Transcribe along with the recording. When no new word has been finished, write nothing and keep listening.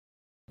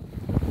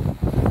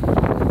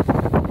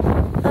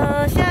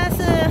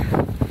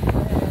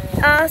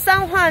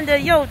伤患的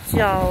右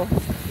脚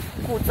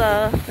骨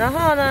折，然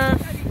后呢，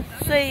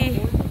睡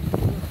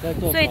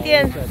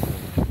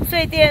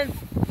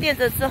垫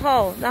着之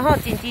后，然后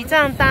紧急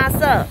帐搭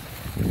设。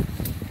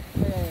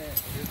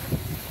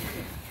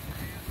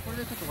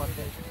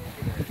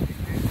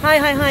Hi,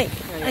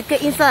 get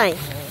inside。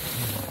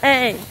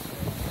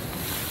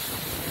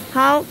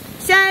好，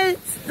现在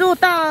入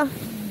到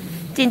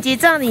紧急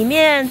帐里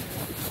面。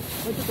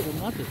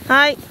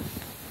はい。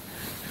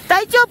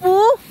大丈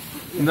夫？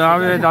ダ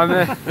メ。ダ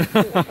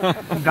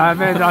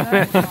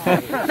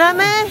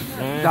メ？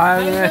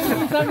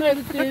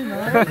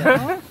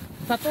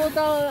サポー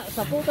タ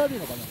ーでいい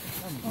のか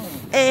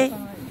な？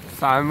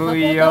寒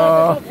い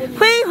よ。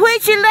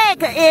Which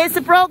leg is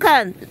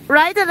broken?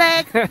 Right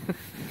leg.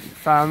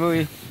 寒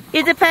い。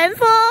Is it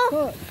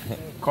painful?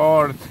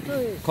 Cold.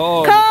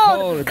 Cold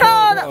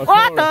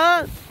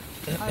water.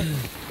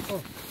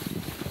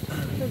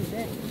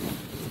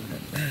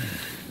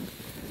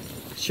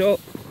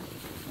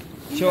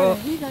 一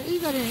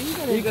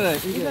个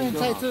人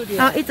在这里。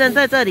好，一人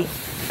在这里。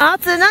好，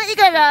只能一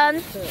个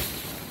人。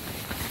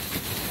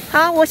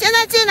好，我现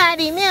在进来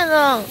里面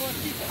了。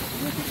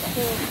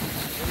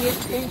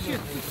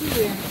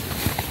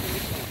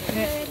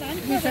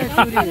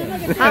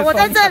好，我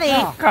在这里。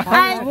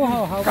嗨，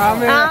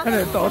好，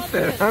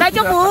大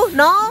丈夫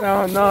 ？No.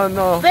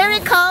 Very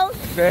cold.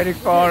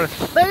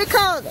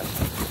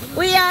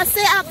 We are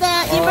set up the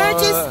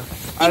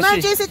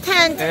emergency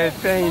tent.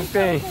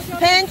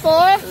 Pain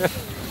for.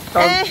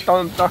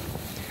 Don't.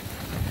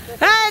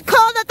 Hey,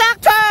 call the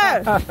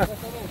doctor.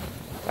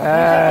 等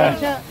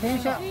一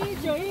下。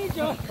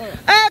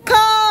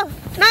call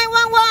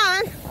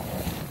 911.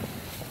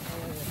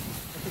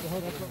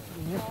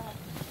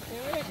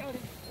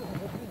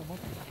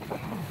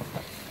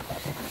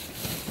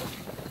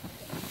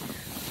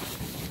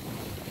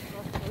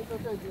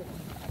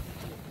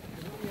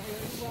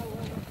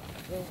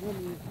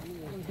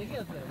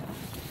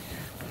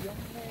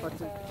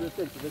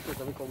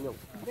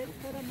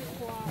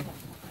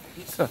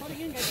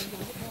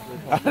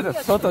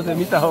 外で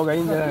見た方がい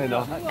いんじゃない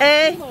の？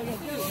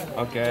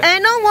 Okay.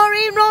 No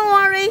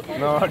worry.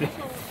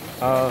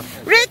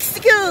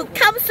 Rescue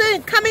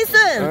coming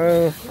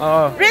soon.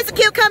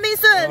 Rescue coming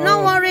soon.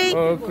 No worry.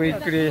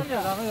 Quickly.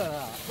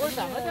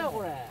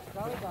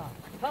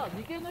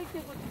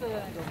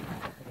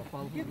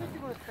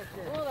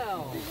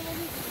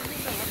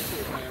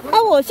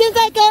 我现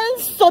在跟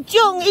手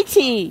炯一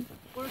起。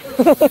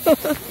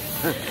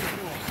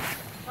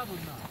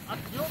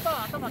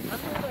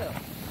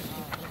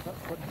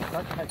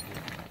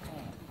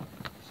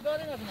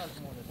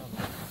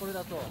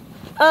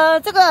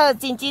这个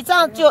紧急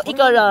帐就一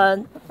个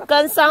人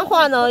跟伤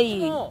患而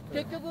已。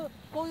結局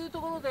こういうと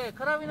ころで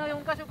カラビナ4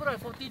箇所くらい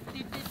そうティッテ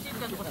ィッティッティッっ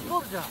てところ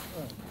絞るじゃん。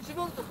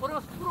絞るとこれ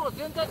は袋が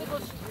全体でこ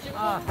う絞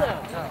るんだよ。